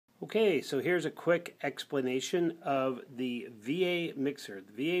Okay, so here's a quick explanation of the VA mixer.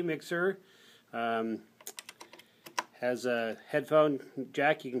 The VA mixer has a headphone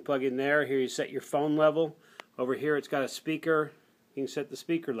jack you can plug in there. Here you set your phone level. Over here it's got a speaker. You can set the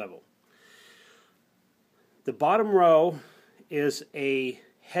speaker level. The bottom row is a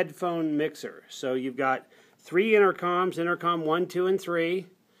headphone mixer. So you've got three intercoms, intercom 1, 2, and 3.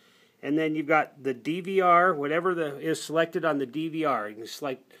 And then you've got the DVR, whatever is selected on the DVR. You can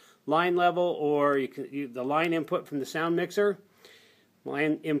select line level, or the line input from the sound mixer.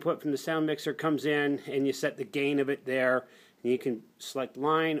 Line input from the sound mixer comes in, and you set the gain of it there. And you can select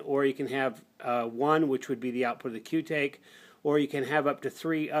line, or you can have 1, which would be the output of the Q-Take, or you can have up to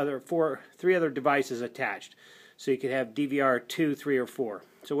three other devices attached. So you could have DVR 2, 3, or 4.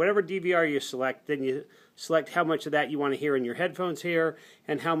 So whatever DVR you select, then you select how much of that you want to hear in your headphones here,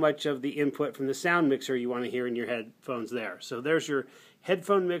 and how much of the input from the sound mixer you want to hear in your headphones there. So there's your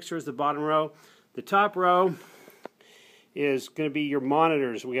headphone mixer, is the bottom row. The top row is going to be your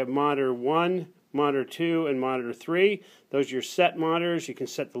monitors. We have monitor 1, monitor 2, and monitor 3. Those are your set monitors. You can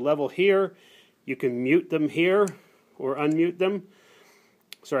set the level here. You can mute them here or unmute them.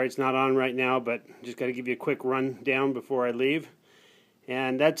 Sorry, it's not on right now, but just got to give you a quick rundown before I leave.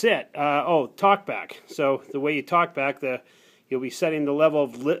 And that's it. TalkBack. So the way you talk-back, you'll be setting the level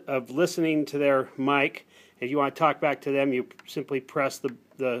of listening to their mic. If you want to talk back to them, you simply press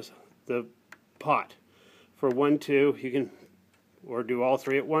the pot. For 1, 2, you can, or do all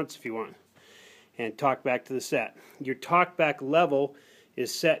 3 at once if you want, and talk back to the set. Your talkback level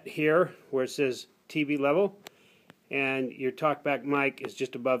is set here where it says TV level, and your talkback mic is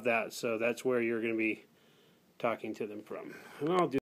just above that, so that's where you're going to be talking to them from. And I'll do